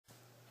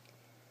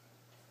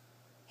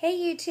Hey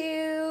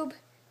YouTube!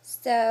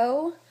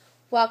 So,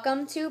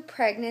 welcome to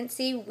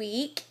pregnancy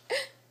week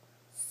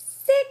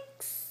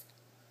 6.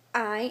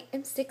 I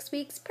am 6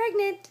 weeks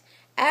pregnant.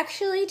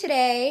 Actually,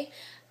 today,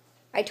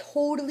 I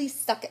totally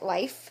suck at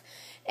life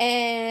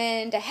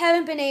and I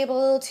haven't been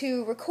able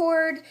to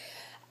record.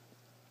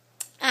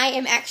 I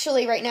am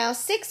actually right now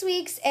 6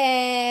 weeks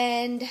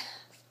and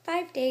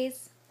 5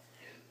 days.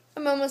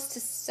 I'm almost to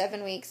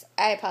 7 weeks.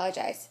 I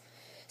apologize.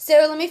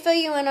 So let me fill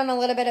you in on a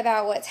little bit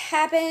about what's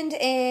happened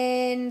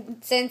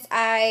since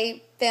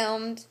I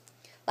filmed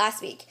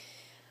last week.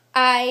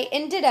 I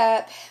ended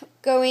up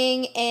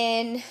going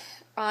in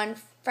on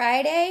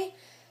Friday.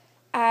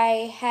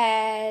 I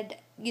had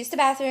used the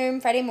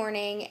bathroom Friday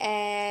morning,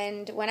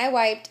 and when I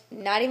wiped,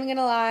 not even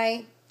gonna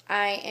lie,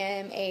 I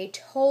am a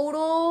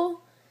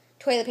total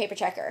toilet paper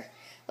checker.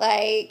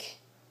 Like,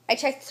 I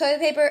check the toilet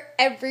paper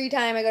every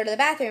time I go to the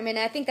bathroom, and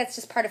I think that's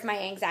just part of my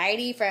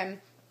anxiety from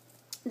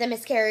the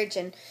miscarriage,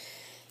 and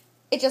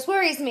it just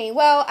worries me.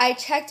 Well, I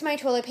checked my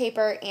toilet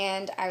paper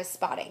and I was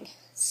spotting.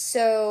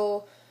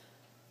 So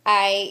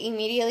I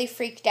immediately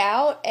freaked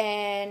out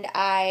and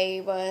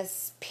I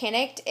was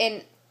panicked.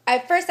 And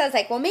at first I was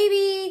like, well,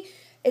 maybe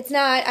it's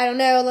not, I don't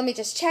know, let me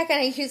just check.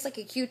 And I used like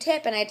a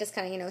Q-tip and I just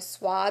kind of,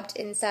 swabbed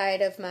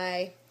inside of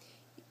my,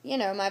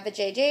 my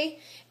vajayjay.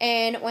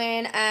 And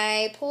when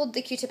I pulled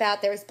the Q-tip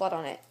out, there was blood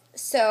on it.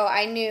 So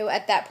I knew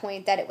at that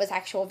point that it was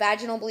actual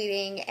vaginal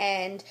bleeding,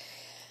 and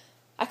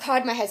I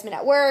called my husband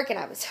at work, and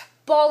I was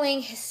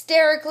bawling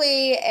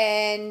hysterically,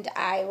 and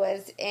I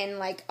was in,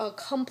 like, a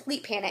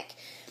complete panic.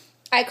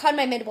 I called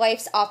my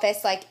midwife's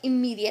office, like,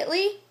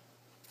 immediately,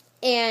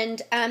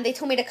 and they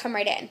told me to come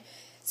right in.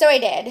 So I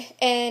did,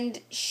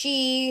 and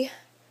she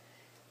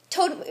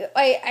told me,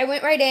 I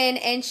went right in,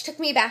 and she took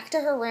me back to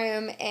her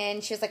room,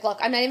 and she was like, look,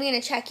 I'm not even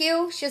going to check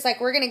you. She was like,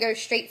 we're going to go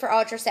straight for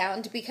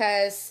ultrasound,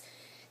 because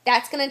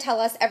that's going to tell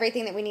us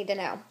everything that we need to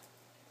know.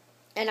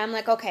 And I'm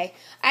like, okay.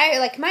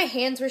 My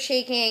hands were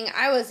shaking.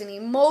 I was an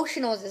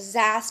emotional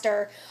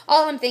disaster.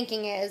 All I'm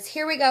thinking is,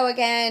 here we go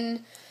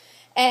again.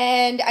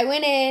 And I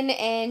went in,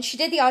 and she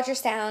did the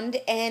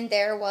ultrasound, and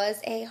there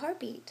was a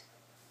heartbeat.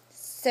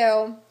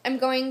 So I'm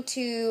going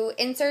to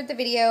insert the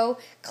video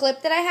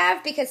clip that I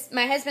have, because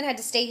my husband had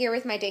to stay here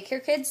with my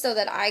daycare kids so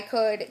that I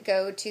could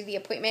go to the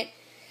appointment.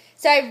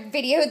 So I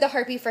videoed the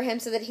heartbeat for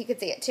him so that he could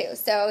see it too.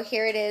 So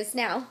here it is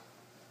now.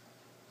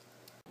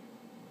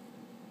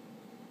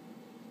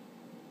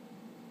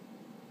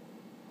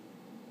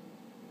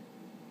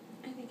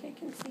 I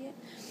can see it.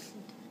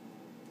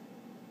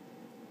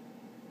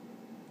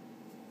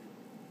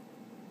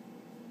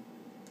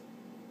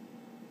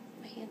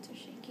 My hands are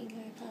shaking.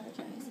 I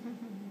apologize.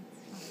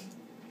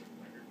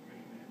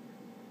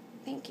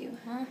 Thank you.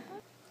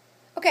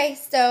 Okay,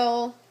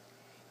 so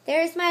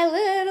there's my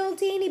little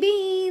teeny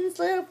beans,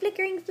 little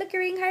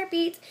flickering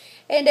heartbeats.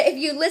 And if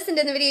you listened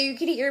in the video, you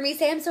could hear me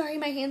say, I'm sorry,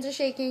 my hands are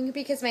shaking,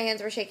 because my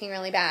hands were shaking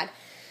really bad.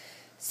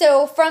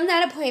 So from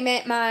that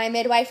appointment, my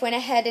midwife went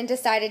ahead and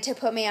decided to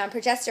put me on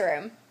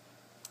progesterone.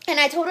 And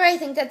I told her I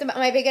think that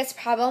my biggest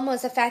problem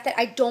was the fact that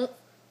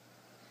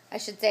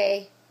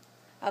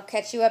I'll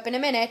catch you up in a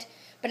minute,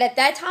 but at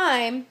that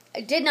time, I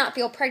did not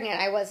feel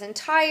pregnant. I wasn't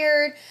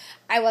tired.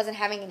 I wasn't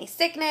having any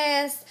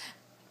sickness.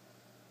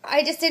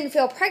 I just didn't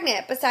feel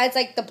pregnant, besides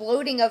like the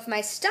bloating of my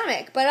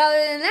stomach. But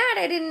other than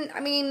that,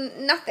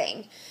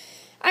 nothing.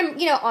 I'm,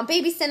 on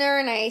Baby Center,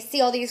 and I see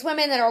all these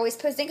women that are always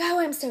posting, oh,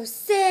 I'm so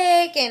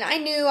sick, and I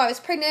knew I was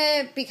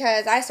pregnant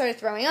because I started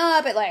throwing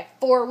up at like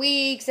 4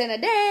 weeks in a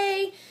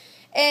day,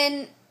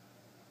 and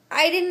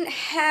I didn't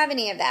have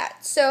any of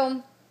that.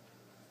 So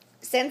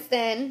since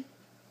then,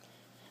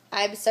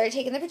 I started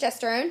taking the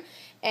progesterone,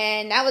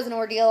 and that was an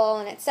ordeal all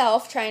in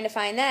itself, trying to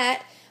find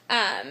that,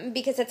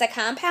 because it's a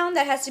compound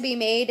that has to be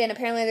made, and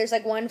apparently there's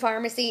like one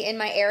pharmacy in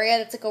my area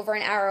that's like over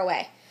an hour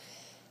away.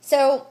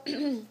 So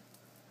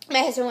my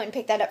husband went and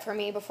picked that up for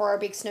me before our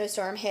big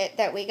snowstorm hit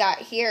that we got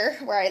here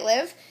where I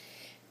live.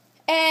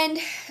 And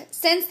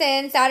since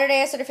then,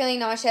 Saturday I started feeling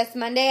nauseous.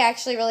 Monday I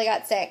actually really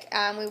got sick.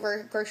 We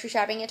were grocery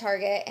shopping at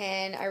Target,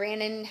 and I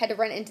had to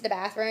run into the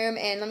bathroom.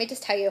 And let me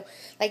just tell you,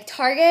 like,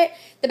 Target,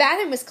 the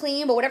bathroom was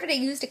clean, but whatever they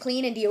used to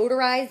clean and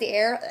deodorize the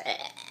air,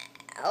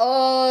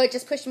 it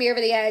just pushed me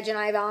over the edge, and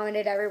I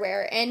vomited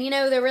everywhere. And,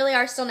 there really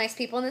are still nice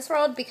people in this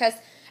world, because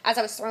as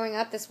I was throwing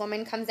up, this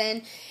woman comes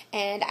in,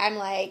 and I'm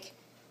like,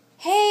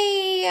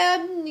 hey,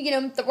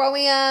 I'm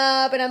throwing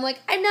up, and I'm like,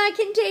 I'm not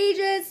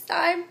contagious,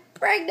 I'm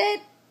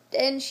pregnant,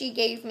 and she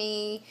gave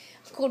me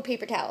cold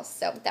paper towels,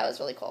 so that was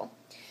really cool.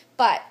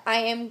 But I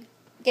am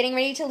getting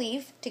ready to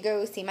leave to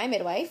go see my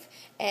midwife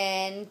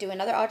and do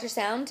another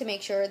ultrasound to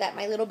make sure that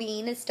my little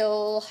bean has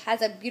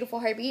a beautiful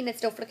heartbeat and it's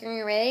still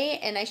flickering away,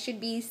 and I should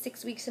be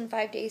 6 weeks and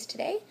 5 days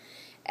today,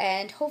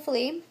 and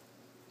hopefully,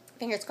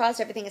 fingers crossed,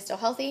 everything is still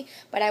healthy,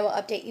 but I will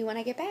update you when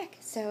I get back,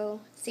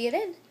 so see you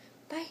then.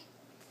 Bye.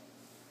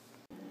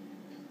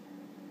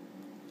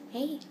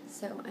 Hey,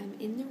 so I'm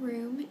in the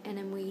room and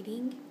I'm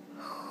waiting.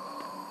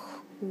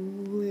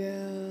 Ooh,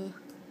 yeah.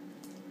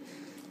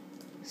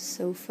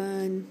 So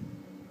fun.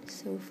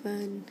 So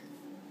fun.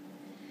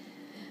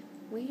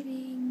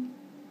 waiting.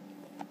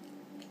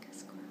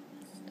 Fingers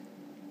crossed.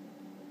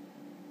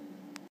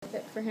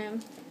 Fit for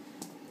him.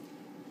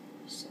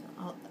 So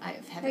I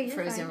have it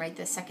frozen right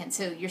this second.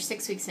 So you're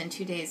 6 weeks and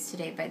 2 days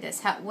today by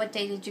this. What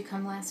day did you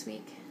come last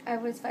week? I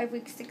was 5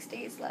 weeks, 6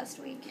 days last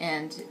week.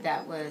 And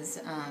that was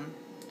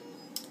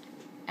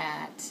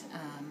at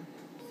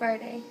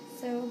Friday.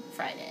 So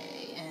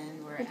Friday,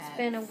 and we're it's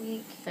been a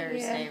week.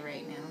 Thursday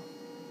right now.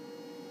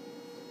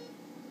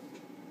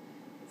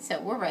 So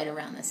we're right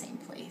around the same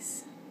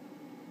place.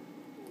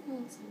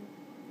 Awesome.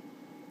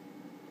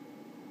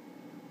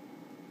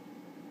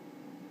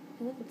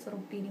 I love its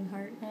little beating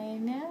heart. I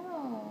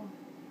know.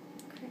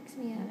 Cracks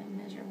me up. I'm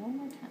gonna measure one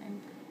more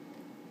time.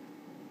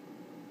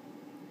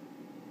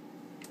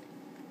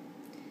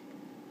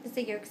 Is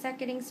the yolk sac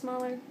getting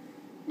smaller?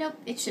 Nope,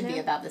 it should be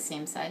about the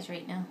same size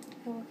right now.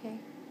 Oh, okay.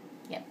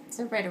 Yep,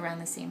 so right around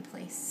the same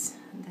place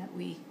that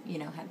we,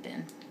 have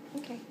been.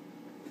 Okay.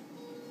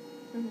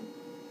 Mm-hmm.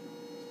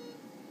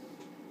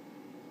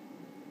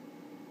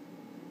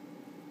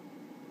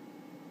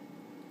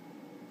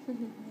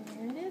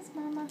 There it is,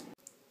 Mama.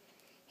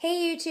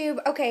 Hey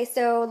YouTube. Okay,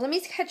 so let me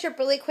catch up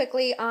really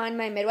quickly on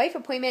my midwife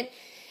appointment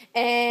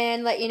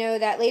and let you know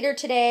that later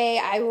today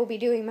I will be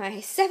doing my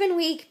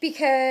 7-week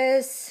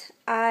because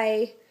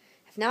I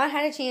have not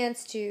had a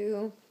chance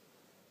to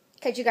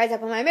catch you guys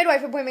up on my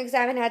midwife appointment because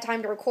I haven't had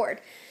time to record.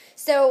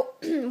 So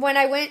when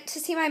I went to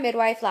see my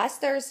midwife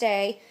last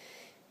Thursday,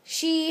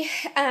 she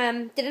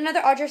did another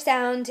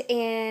ultrasound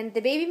and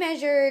the baby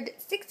measured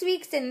 6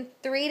 weeks and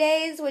 3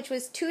 days, which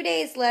was 2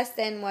 days less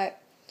than what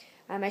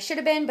I should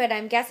have been, but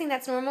I'm guessing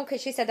that's normal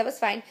because she said that was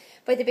fine.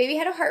 But the baby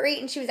had a heart rate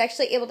and she was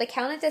actually able to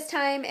count it this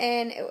time,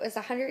 and it was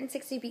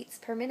 160 beats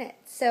per minute.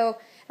 So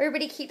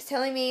everybody keeps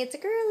telling me it's a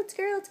girl, it's a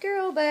girl, it's a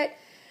girl, but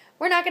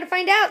we're not going to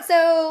find out.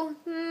 So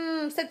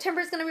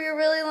September's going to be a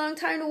really long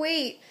time to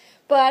wait.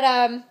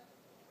 But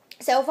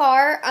so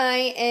far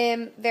I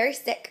am very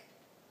sick.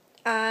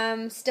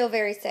 I'm still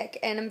very sick,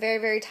 and I'm very,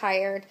 very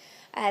tired.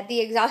 The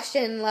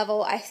exhaustion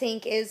level, I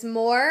think, is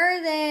more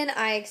than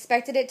I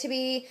expected it to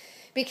be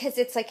because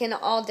it's like an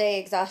all-day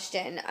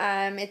exhaustion.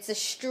 It's a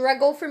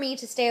struggle for me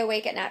to stay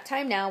awake at nap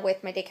time now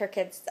with my daycare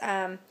kids.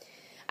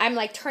 I'm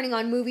like turning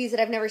on movies that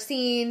I've never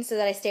seen so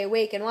that I stay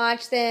awake and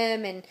watch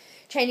them, and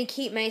trying to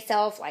keep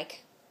myself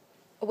like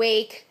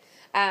awake.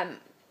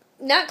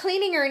 Not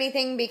cleaning or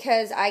anything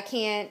because I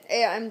can't.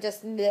 I'm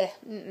just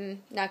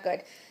not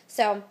good.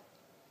 So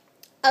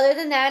other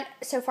than that,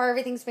 so far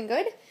everything's been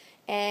good.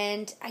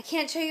 And I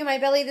can't show you my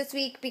belly this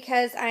week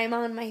because I'm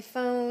on my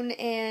phone,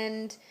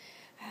 and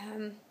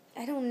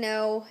I don't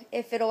know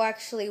if it'll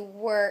actually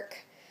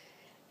work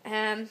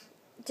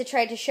to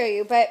try to show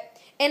you.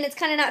 And it's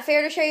kind of not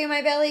fair to show you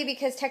my belly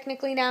because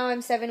technically now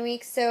I'm 7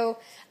 weeks. So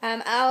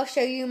I'll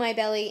show you my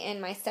belly in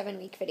my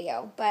 7-week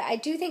video. But I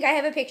do think I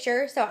have a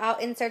picture, so I'll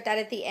insert that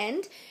at the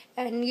end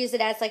and use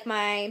it as like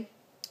my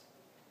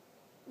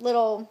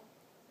little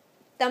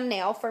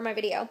thumbnail for my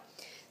video.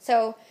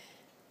 So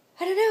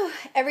I don't know.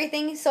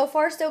 Everything so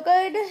far so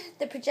good.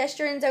 The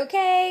progesterone's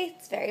okay.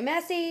 It's very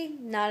messy.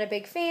 Not a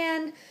big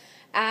fan.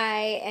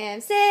 I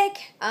am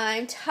sick.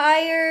 I'm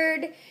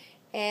tired.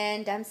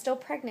 And I'm still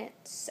pregnant.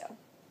 So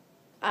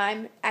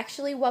I'm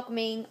actually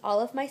welcoming all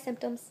of my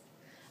symptoms.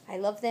 I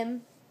love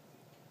them.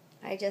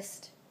 I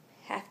just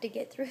have to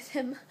get through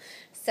them.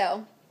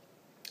 So,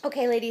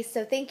 okay, ladies.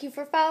 So thank you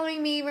for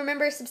following me.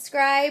 Remember,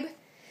 subscribe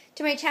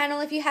to my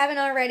channel if you haven't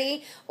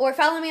already. Or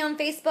follow me on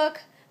Facebook.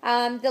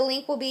 The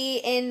link will be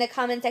in the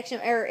comment section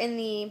or in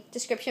the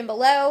description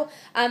below.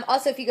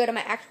 Also, if you go to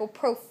my actual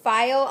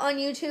profile on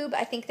YouTube,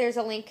 I think there's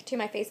a link to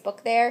my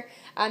Facebook there.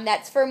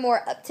 That's for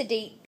more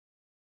up-to-date